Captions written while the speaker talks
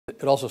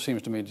it also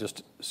seems to me,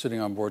 just sitting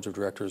on boards of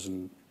directors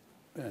and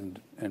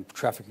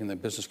trafficking in the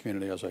business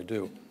community as I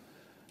do,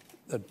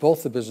 that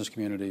both the business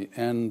community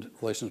and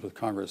relations with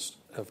Congress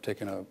have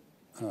taken a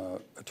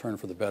turn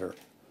for the better.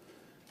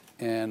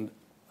 And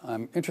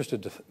I'm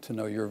interested to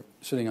know, you're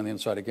sitting on the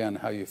inside again,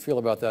 how you feel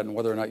about that and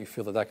whether or not you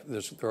feel that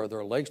there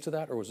are legs to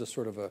that, or was this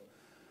sort of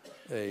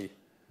a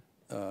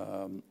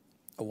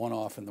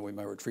one-off and then we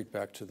might retreat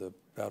back to the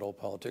bad old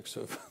politics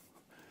of...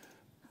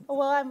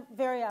 Well, I'm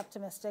very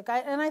optimistic.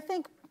 I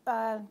think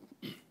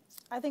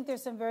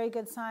there's some very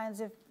good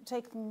signs of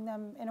taking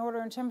them in order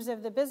in terms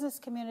of the business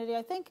community.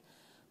 I think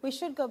we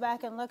should go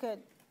back and look at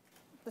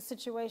the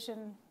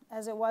situation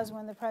as it was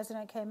when the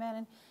president came in.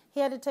 And he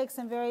had to take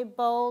some very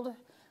bold,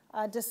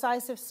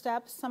 decisive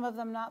steps, some of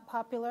them not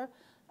popular,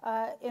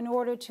 in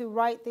order to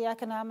right the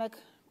economic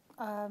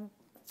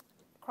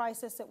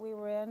crisis that we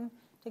were in,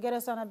 to get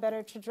us on a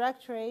better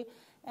trajectory.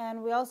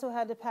 And we also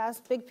had to pass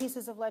big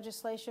pieces of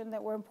legislation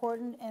that were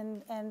important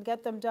and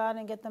get them done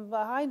and get them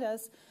behind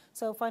us.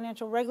 So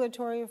financial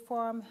regulatory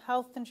reform,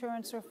 health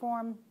insurance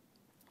reform,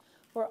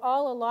 were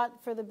all a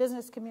lot for the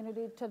business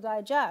community to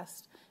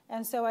digest.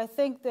 And so I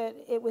think that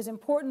it was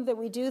important that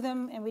we do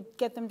them and we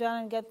get them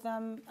done and get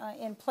them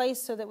in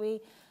place so that we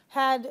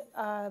had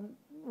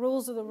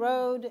rules of the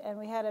road and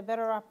we had a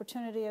better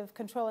opportunity of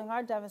controlling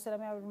our deficit. I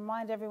mean, I would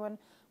remind everyone,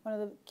 one of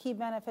the key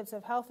benefits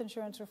of health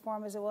insurance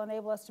reform is it will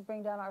enable us to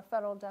bring down our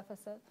federal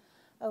deficit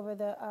over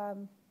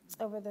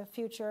the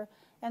future.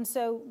 And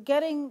so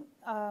getting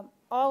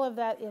all of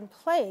that in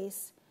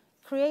place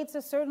creates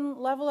a certain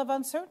level of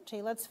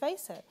uncertainty, let's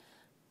face it.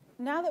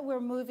 Now that we're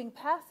moving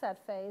past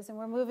that phase and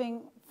we're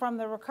moving from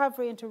the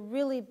recovery into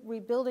really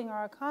rebuilding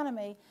our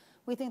economy,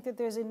 we think that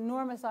there's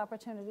enormous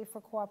opportunity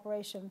for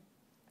cooperation.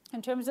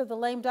 In terms of the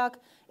lame duck,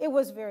 it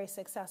was very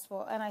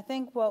successful. And I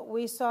think what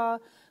we saw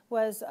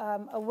was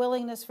a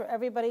willingness for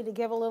everybody to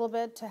give a little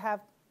bit, to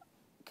have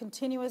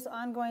continuous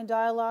ongoing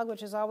dialogue,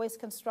 which is always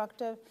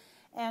constructive,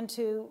 and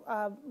to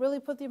really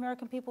put the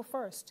American people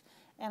first.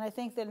 And I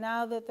think that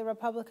now that the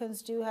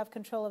Republicans do have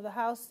control of the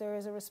House, there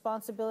is a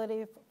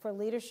responsibility for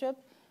leadership,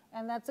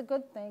 and that's a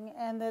good thing,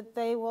 and that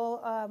they will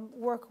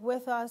work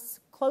with us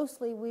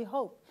closely, we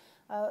hope.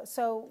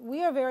 So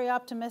we are very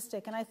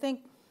optimistic, and I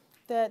think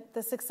that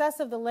the success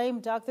of the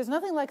lame duck, there's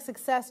nothing like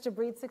success to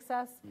breed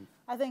success.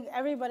 I think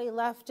everybody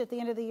left at the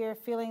end of the year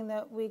feeling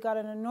that we got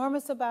an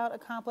enormous amount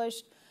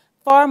accomplished,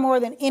 far more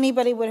than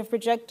anybody would have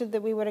projected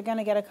that we were going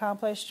to get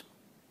accomplished.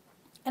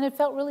 And it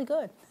felt really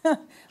good.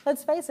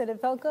 Let's face it, it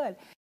felt good.